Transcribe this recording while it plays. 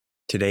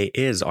Today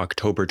is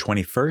October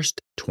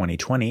 21st,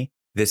 2020.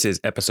 This is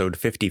episode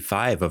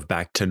 55 of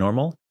Back to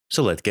Normal,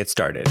 so let's get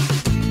started.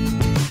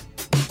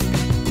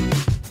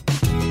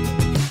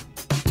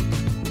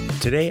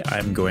 Today,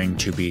 I'm going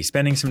to be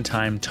spending some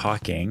time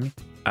talking,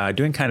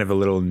 doing kind of a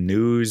little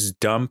news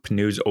dump,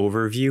 news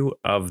overview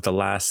of the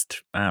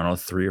last,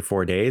 3 or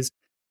 4 days,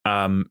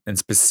 and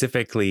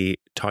specifically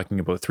talking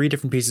about 3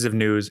 different pieces of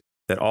news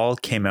that all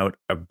came out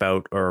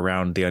about or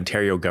around the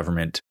Ontario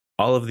government.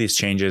 All of these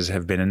changes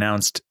have been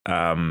announced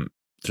through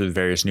the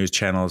various news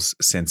channels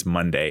since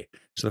Monday.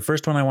 So the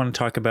first one I want to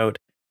talk about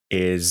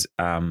is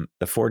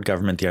the Ford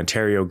government, the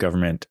Ontario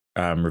government,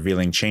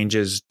 revealing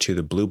changes to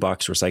the Blue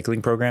Box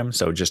recycling program.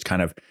 So just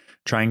kind of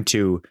trying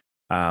to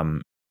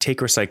take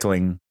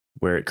recycling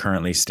where it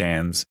currently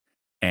stands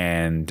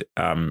and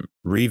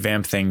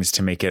revamp things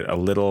to make it a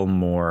little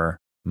more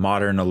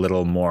modern, a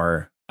little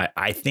more,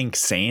 I think,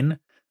 sane.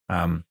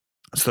 So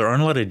there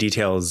aren't a lot of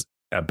details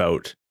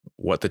about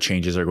what the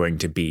changes are going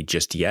to be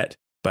just yet.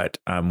 But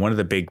one of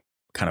the big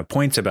kind of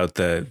points about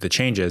the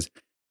changes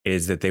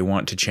is that they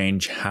want to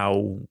change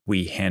how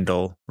we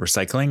handle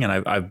recycling.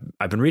 And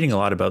I've been reading a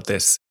lot about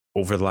this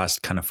over the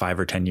last kind of 5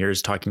 or 10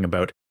 years, talking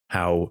about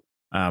how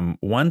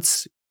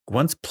once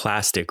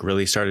plastic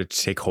really started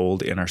to take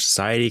hold in our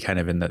society, kind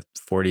of in the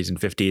 40s and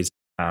 50s,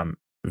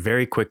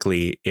 very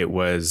quickly it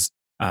was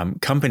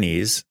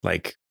companies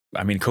like,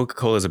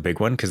 Coca-Cola is a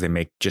big one because they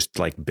make just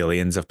like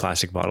billions of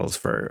plastic bottles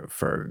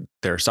for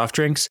their soft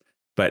drinks.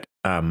 But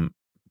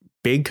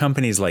big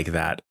companies like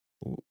that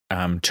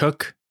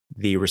took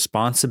the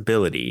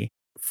responsibility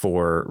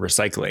for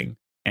recycling.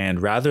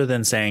 And rather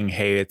than saying,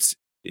 hey,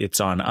 it's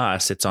on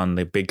us, it's on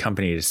the big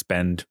company to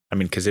spend,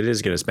 because it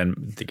is going to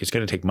spend, it's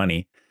going to take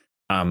money.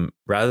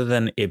 Rather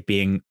than it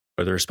being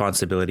the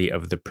responsibility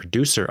of the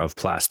producer of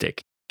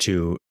plastic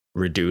to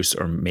reduce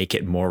or make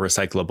it more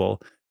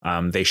recyclable,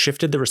 they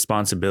shifted the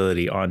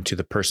responsibility onto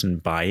the person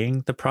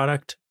buying the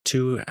product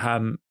to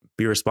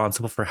be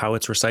responsible for how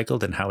it's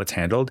recycled and how it's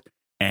handled.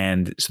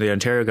 And so the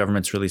Ontario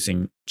government's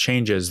releasing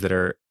changes that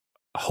are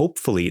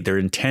hopefully they're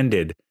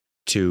intended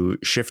to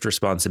shift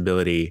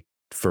responsibility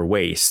for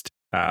waste,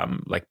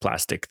 like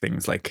plastic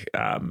things, like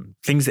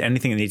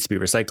anything that needs to be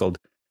recycled,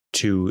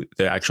 to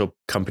the actual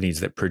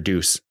companies that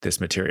produce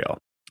this material.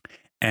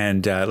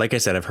 And like I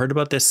said, I've heard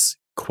about this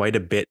quite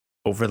a bit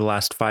over the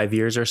last 5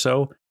 years or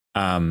so.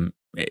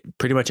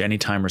 Pretty much any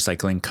time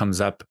recycling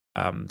comes up,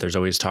 there's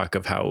always talk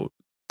of how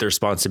the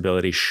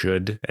responsibility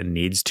should and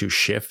needs to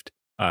shift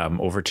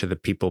over to the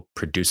people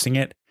producing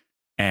it.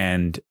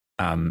 And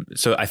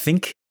so I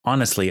think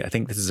this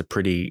is a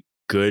pretty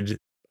good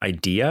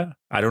idea.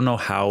 I don't know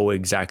how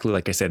exactly,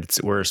 like I said,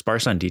 we're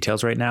sparse on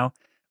details right now,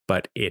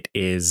 but it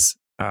is,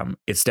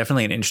 it's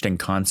definitely an interesting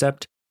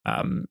concept.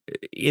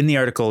 In the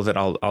article that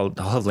I'll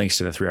have links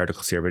to the 3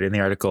 articles here, but in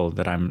the article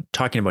that I'm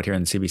talking about here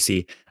in the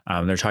CBC,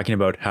 they're talking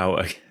about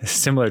how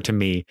similar to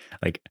me,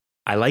 like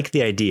I like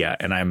the idea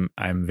and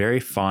I'm very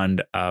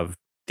fond of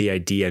the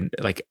idea.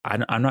 Like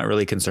I'm not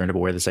really concerned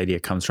about where this idea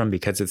comes from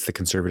because it's the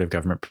Conservative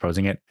government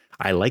proposing it.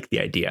 I like the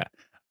idea.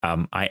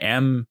 I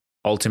am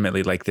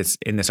ultimately, like this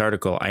in this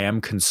article, I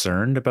am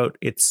concerned about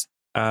its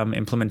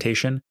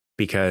implementation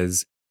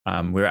because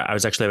I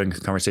was actually having a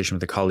conversation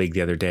with a colleague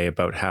the other day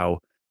about how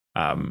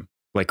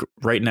like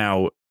right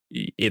now,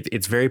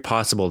 it's very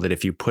possible that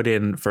if you put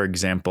in, for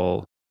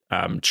example,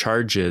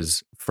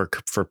 charges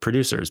for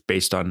producers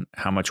based on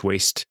how much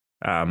waste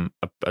a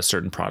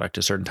certain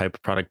type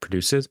of product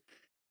produces,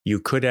 you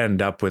could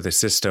end up with a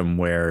system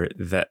where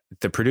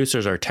the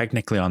producers are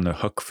technically on the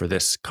hook for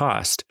this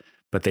cost,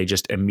 but they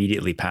just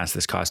immediately pass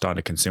this cost on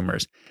to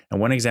consumers. And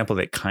one example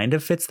that kind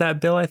of fits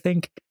that bill, I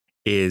think,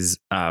 is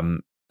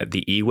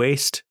the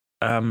e-waste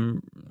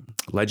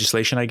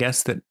legislation, I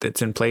guess,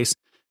 that's in place.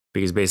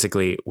 Because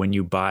basically, when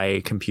you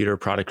buy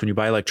when you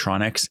buy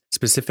electronics,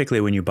 specifically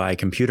when you buy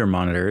computer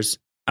monitors,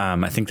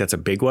 I think that's a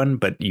big one,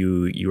 but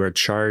you are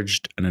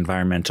charged an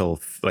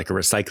environmental, like a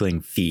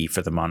recycling fee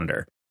for the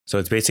monitor. So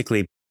it's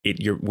basically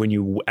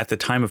at the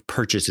time of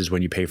purchase is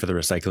when you pay for the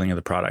recycling of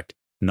the product,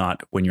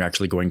 not when you're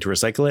actually going to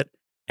recycle it.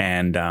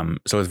 And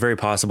so it's very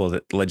possible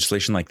that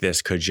legislation like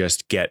this could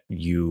just get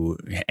you,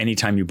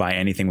 anytime you buy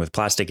anything with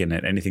plastic in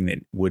it, anything that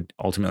would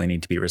ultimately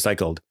need to be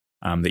recycled,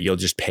 that you'll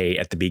just pay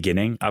at the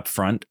beginning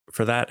upfront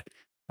for that,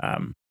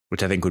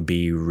 which I think would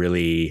be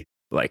really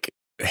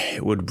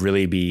it would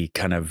really be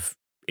kind of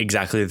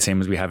exactly the same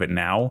as we have it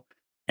now.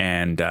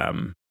 And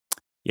the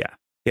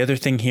other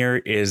thing here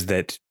is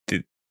that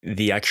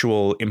the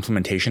actual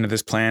implementation of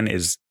this plan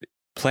is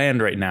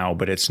planned right now,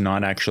 but it's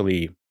not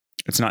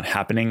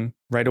happening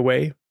right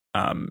away.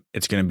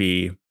 It's going to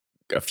be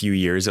a few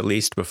years at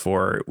least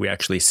before we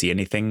actually see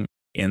anything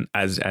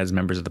as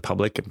members of the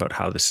public about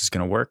how this is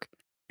going to work.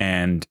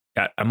 And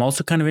I'm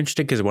also kind of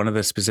interested because one of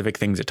the specific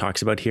things it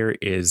talks about here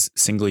is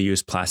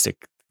single-use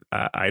plastic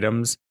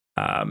items.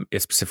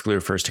 It specifically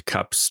refers to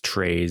cups,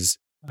 trays,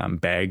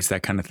 bags,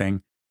 that kind of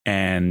thing.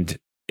 And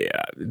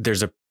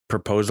there's a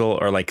proposal,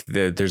 or like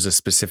there's a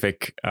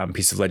specific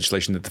piece of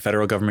legislation that the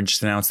federal government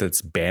just announced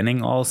that's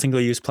banning all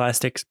single-use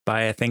plastics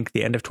by, I think,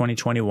 the end of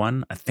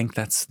 2021. I think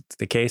that's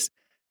the case.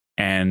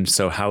 And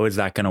so how is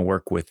that going to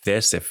work with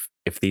this if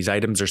these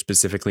items are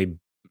specifically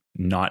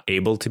not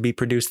able to be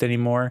produced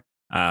anymore?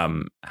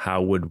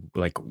 How would,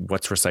 like,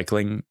 what's a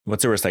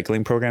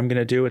recycling program going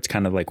to do? It's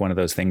kind of like one of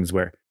those things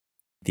where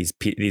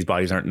these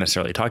bodies aren't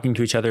necessarily talking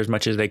to each other as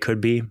much as they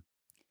could be.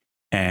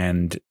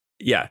 And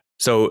yeah,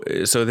 so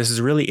this is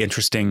a really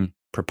interesting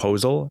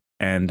proposal,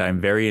 and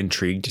I'm very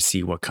intrigued to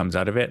see what comes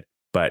out of it.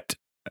 But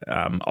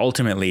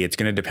ultimately, it's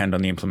going to depend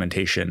on the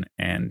implementation.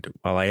 And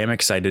while I am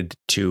excited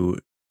to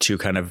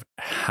kind of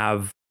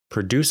have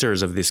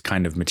producers of this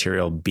kind of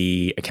material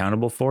be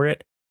accountable for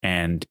it,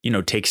 and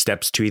take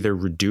steps to either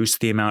reduce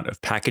the amount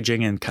of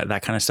packaging and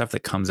that kind of stuff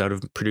that comes out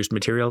of produced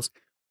materials,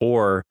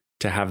 or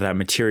to have that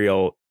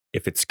material,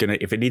 if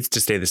it needs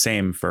to stay the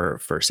same for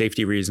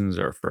safety reasons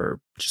or for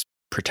just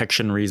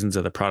protection reasons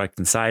of the product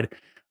inside,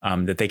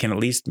 that they can at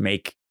least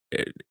make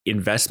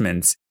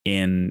investments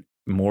in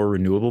more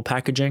renewable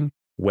packaging,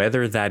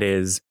 whether that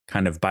is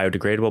kind of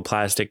biodegradable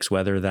plastics,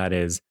 whether that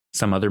is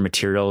some other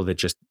material that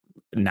just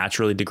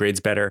naturally degrades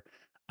better.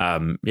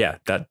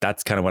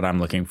 That's kind of what I'm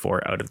looking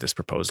for out of this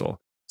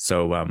proposal.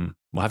 So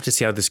we'll have to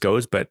see how this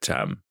goes, but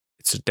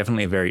it's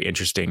definitely a very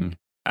interesting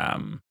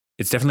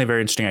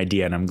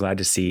idea, and I'm glad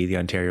to see the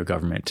Ontario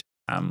government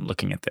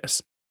looking at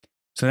this.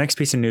 So the next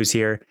piece of news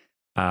here,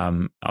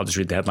 I'll just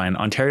read the headline.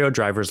 Ontario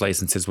driver's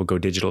licenses will go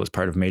digital as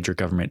part of major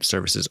government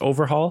services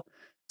overhaul.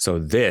 So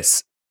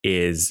this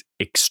is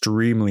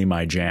extremely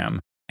my jam.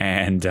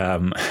 And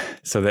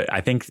so that I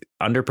think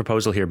under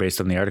proposal here,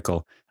 based on the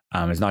article,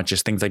 is not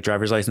just things like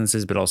driver's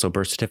licenses, but also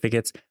birth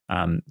certificates,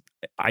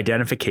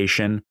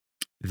 identification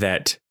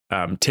that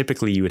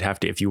typically you would have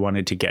to, if you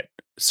wanted to get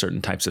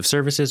certain types of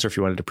services, or if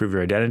you wanted to prove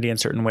your identity in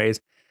certain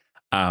ways,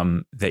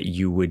 that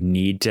you would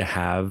need to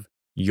have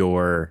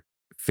your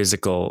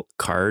physical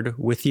card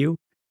with you.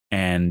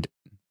 And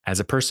as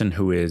a person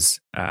who is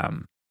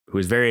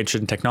very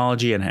interested in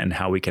technology and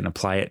how we can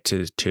apply it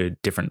to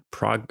different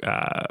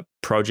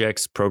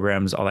projects,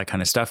 programs, all that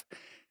kind of stuff,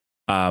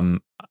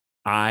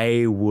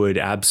 I would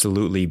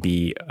absolutely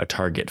be a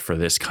target for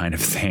this kind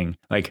of thing.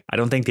 Like, I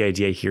don't think the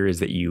idea here is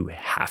that you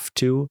have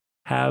to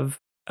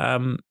have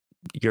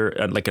your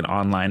like an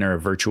online or a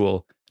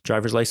virtual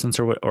driver's license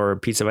or a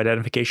piece of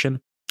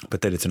identification,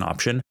 but that it's an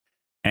option.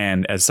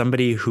 And as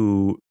somebody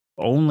who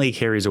only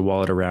carries a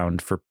wallet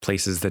around for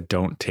places that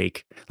don't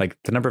take, like,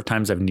 the number of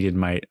times I've needed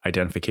my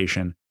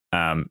identification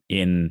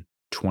in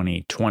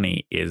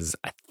 2020 is,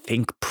 I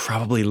think,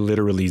 probably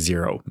literally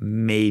zero.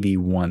 Maybe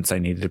once I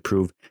needed to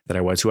prove that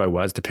I was who I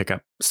was to pick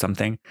up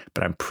something,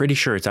 but I'm pretty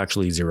sure it's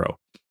actually zero.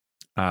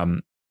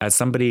 As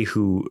somebody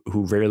who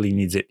rarely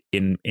needs it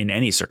in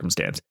any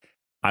circumstance,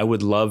 I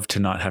would love to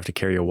not have to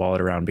carry a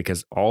wallet around,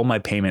 because all my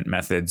payment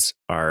methods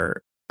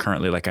are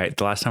currently, like,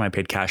 the last time I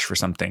paid cash for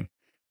something,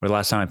 or the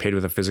last time I paid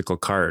with a physical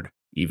card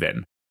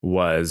even,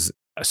 was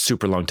a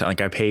super long time. Like,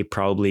 I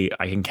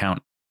can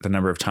count the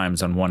number of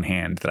times on one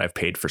hand that I've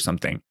paid for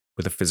something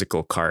with a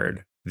physical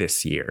card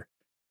this year.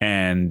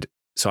 And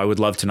so I would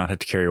love to not have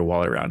to carry a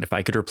wallet around. If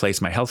I could replace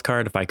my health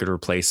card, if I could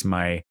replace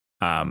my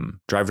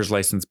driver's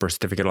license, birth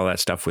certificate, all that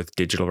stuff with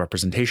digital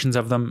representations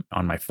of them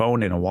on my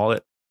phone in a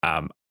wallet,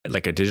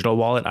 like a digital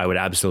wallet, I would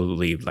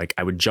absolutely, like,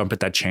 I would jump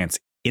at that chance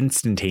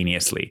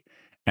instantaneously.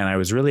 And I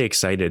was really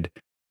excited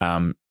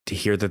to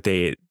hear that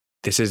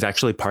this is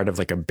actually part of,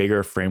 like, a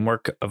bigger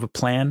framework of a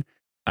plan,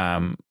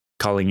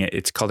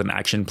 it's called an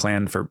action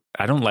plan for,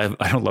 I don't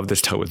love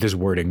this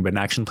wording, but an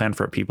action plan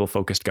for a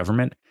people-focused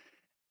government.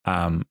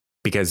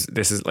 Because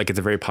this is, like, it's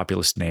a very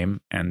populist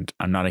name, and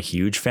I'm not a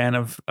huge fan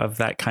of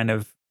that kind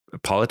of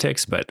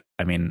politics, but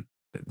I mean,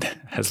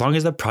 as long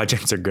as the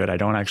projects are good,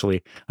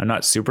 I'm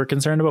not super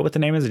concerned about what the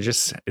name is. It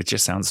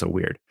just sounds so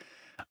weird.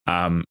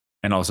 And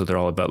also they're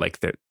all about, like,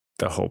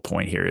 the whole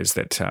point here is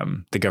that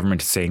the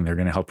government is saying they're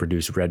going to help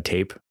reduce red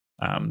tape.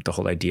 The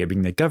whole idea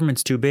being that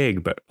government's too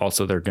big, but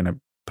also they're going to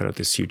put out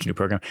this huge new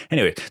program.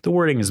 Anyway, the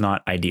wording is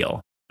not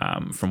ideal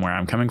from where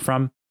I'm coming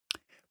from,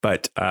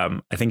 but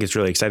I think it's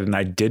really exciting. And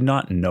I did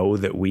not know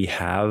that we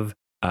have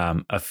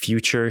a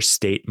future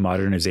state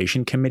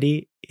modernization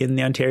committee in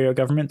the Ontario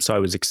government. So I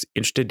was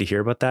interested to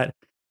hear about that,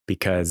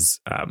 because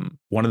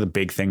one of the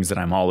big things that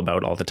I'm all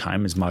about all the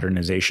time is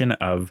modernization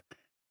of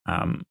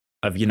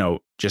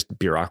just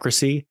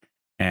bureaucracy.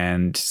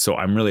 And so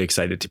I'm really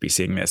excited to be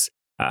seeing this.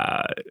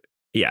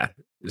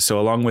 So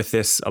along with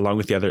this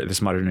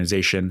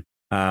modernization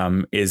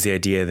is the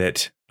idea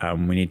that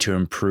we need to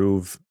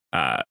improve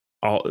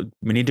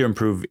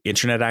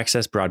internet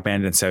access,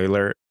 broadband and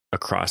cellular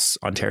across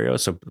Ontario.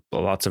 So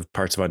lots of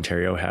parts of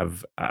Ontario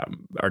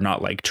are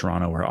not like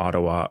Toronto or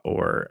Ottawa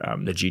or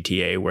the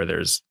GTA, where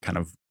there's kind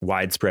of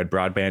widespread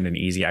broadband and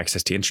easy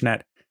access to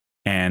internet.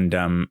 And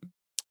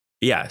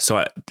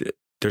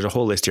there's a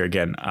whole list here.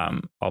 Again,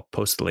 I'll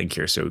post the link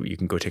here so you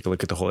can go take a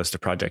look at the whole list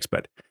of projects.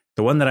 But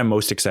the one that I'm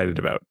most excited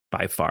about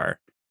by far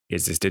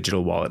is this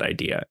digital wallet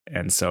idea.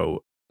 And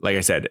so, like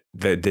I said,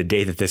 the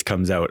day that this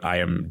comes out, I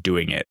am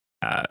doing it.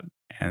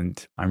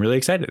 And I'm really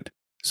excited.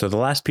 So the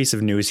last piece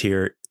of news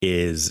here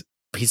is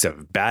a piece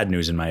of bad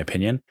news, in my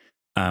opinion.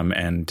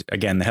 And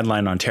again, the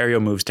headline: Ontario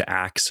moves to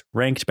axe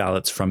ranked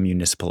ballots from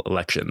municipal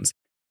elections.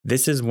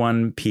 This is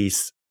one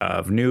piece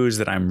of news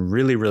that I'm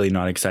really, really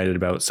not excited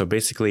about. So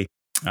basically,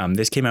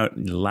 this came out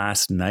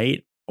last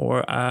night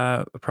or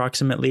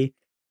approximately.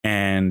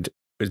 And it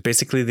was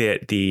basically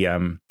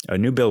a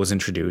new bill was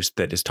introduced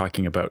that is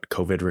talking about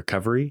COVID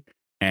recovery.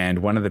 And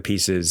one of the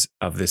pieces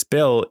of this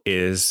bill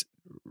is,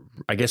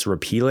 I guess,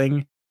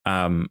 repealing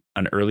an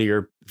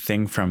earlier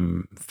thing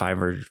from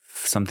 5 or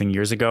something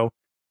years ago.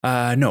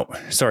 No,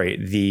 sorry.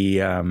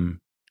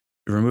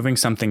 Removing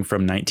something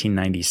from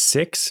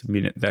 1996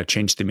 that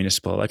changed the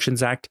Municipal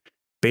Elections Act,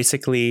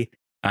 basically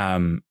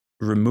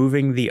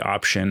removing the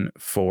option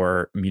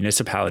for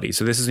municipalities.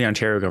 So this is the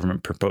Ontario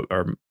government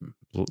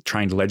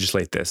trying to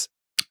legislate this,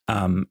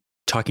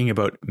 talking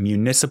about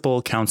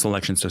municipal council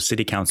elections, so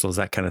city councils,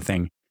 that kind of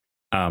thing,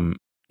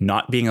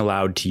 not being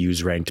allowed to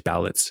use ranked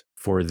ballots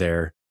for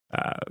their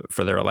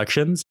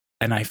elections.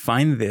 And I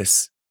find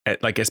this,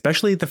 like,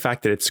 especially the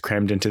fact that it's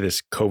crammed into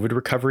this COVID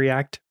Recovery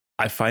Act,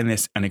 I find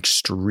this an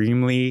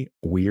extremely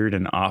weird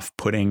and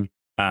off-putting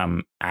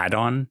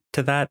add-on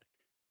to that.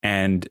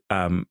 And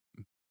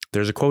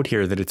there's a quote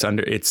here that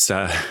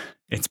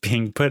it's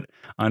being put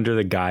under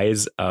the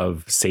guise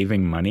of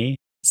saving money,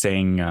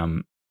 saying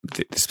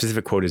the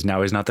specific quote is,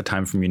 "Now is not the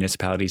time for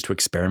municipalities to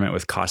experiment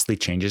with costly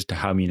changes to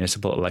how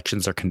municipal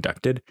elections are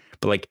conducted."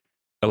 But like,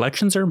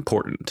 elections are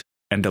important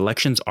and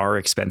elections are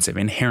expensive.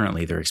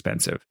 Inherently, they're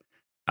expensive.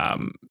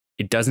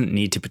 It doesn't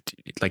need to,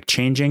 like,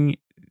 changing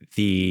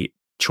the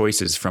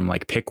choices from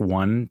like pick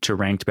one to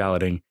ranked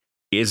balloting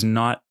is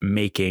not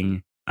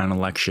making an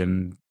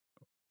election,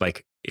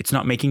 like, it's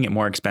not making it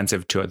more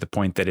expensive to the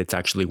point that it's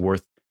actually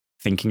worth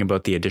thinking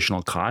about the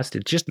additional cost.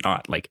 It's just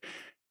not, like,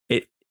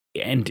 it.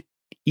 And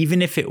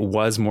even if it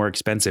was more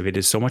expensive, it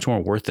is so much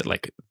more worth it.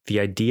 Like,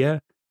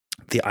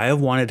 I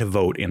have wanted to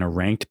vote in a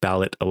ranked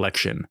ballot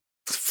election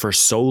for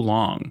so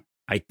long.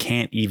 I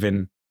can't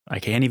even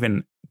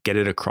get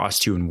it across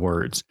to you in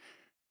words.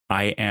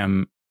 I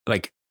am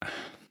like,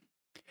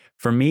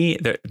 for me,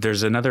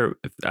 there's another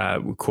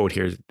quote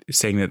here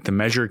saying that the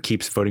measure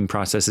keeps voting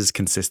processes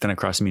consistent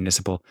across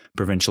municipal,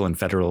 provincial, and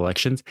federal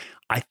elections.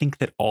 I think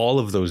that all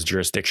of those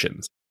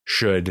jurisdictions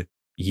should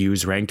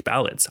use ranked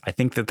ballots. I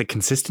think that the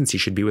consistency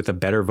should be with a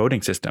better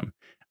voting system.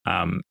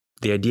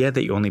 The idea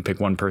that you only pick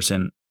one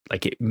person,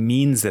 like, it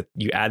means that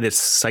you add this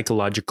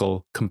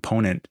psychological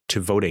component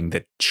to voting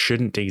that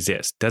shouldn't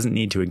exist, doesn't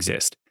need to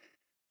exist.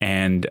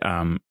 And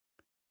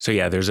so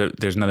yeah, there's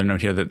another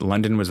note here that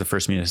London was the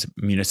first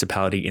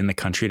municipality in the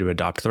country to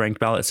adopt the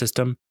ranked ballot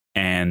system.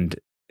 And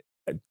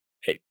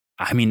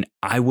I mean,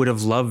 I would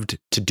have loved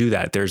to do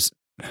that.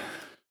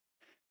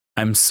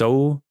 I'm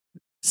so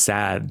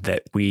sad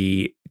that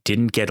we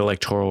didn't get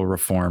electoral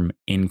reform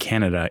in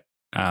Canada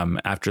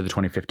after the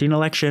 2015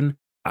 election.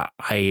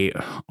 I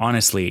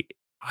honestly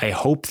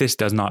hope this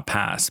does not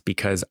pass,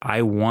 because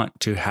I want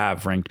to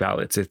have ranked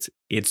ballots.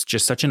 It's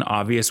just such an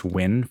obvious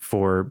win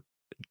for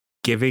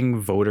giving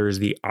voters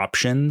the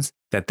options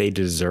that they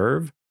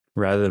deserve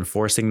rather than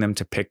forcing them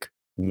to pick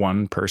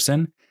one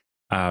person.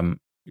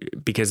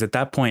 Because at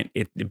that point,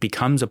 it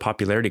becomes a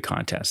popularity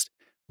contest.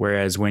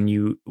 Whereas when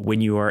you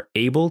are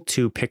able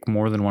to pick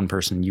more than one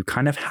person, you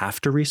kind of have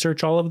to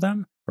research all of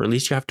them, or at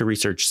least you have to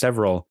research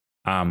several.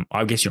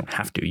 I guess you don't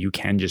have to. You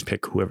can just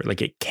pick whoever. Like,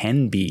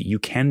 you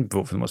can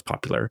vote for the most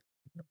popular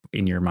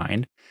in your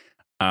mind.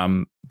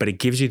 But it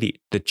gives you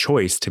the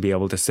choice to be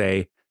able to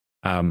say,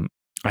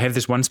 I have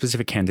this one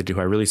specific candidate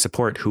who I really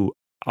support, who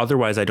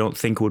otherwise I don't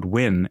think would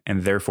win,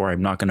 and therefore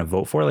I'm not going to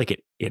vote for.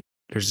 Like,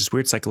 there's this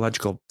weird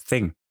psychological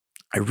thing.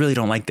 I really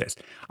don't like this.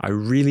 I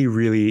really,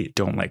 really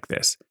don't like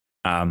this.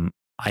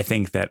 I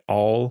think that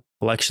all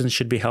elections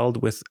should be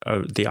held with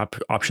the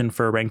option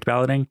for ranked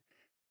balloting.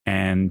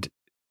 And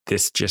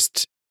this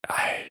just,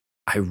 I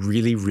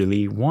really,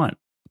 really want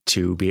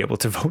to be able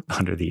to vote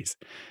under these.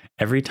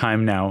 Every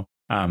time now,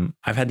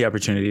 I've had the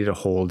opportunity to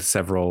hold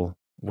several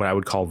what I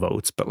would call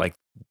votes, but like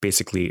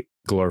basically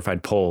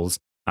glorified polls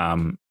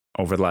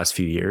over the last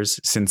few years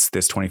since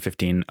this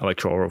 2015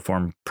 electoral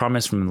reform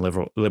promise from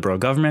the Liberal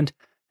government.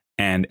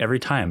 And every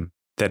time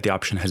that the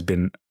option has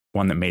been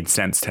one that made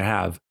sense to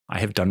have, I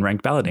have done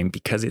ranked balloting,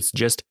 because it's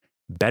just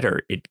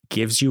better. It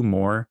gives you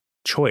more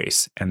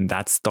choice. And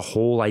that's the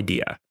whole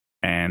idea.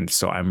 And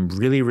so I'm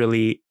really,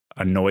 really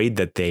annoyed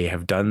that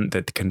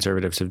the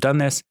Conservatives have done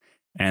this,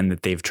 and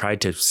that they've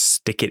tried to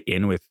stick it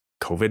in with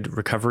COVID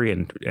recovery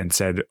and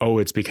said, oh,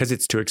 it's because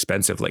it's too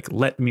expensive. Like,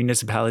 let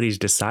municipalities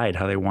decide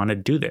how they want to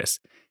do this.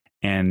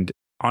 And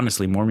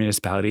honestly, more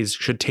municipalities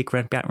should take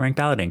ranked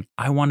balloting.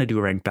 I want to do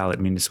a ranked ballot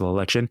municipal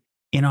election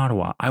in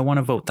Ottawa. I want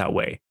to vote that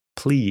way.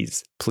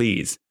 Please,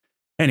 please.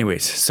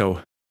 Anyways,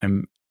 so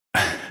I'm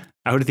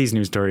out of these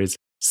news stories.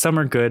 Some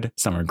are good,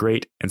 some are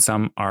great, and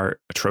some are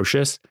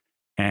atrocious.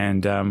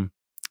 And I'm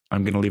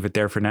going to leave it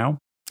there for now.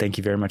 Thank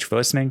you very much for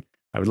listening.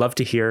 I would love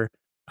to hear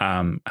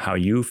how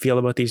you feel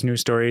about these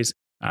news stories.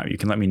 You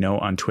can let me know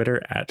on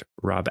Twitter at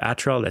Rob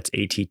Attrell. That's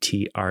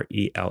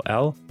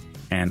ATTRELL.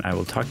 And I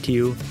will talk to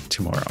you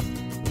tomorrow.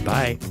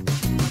 Bye.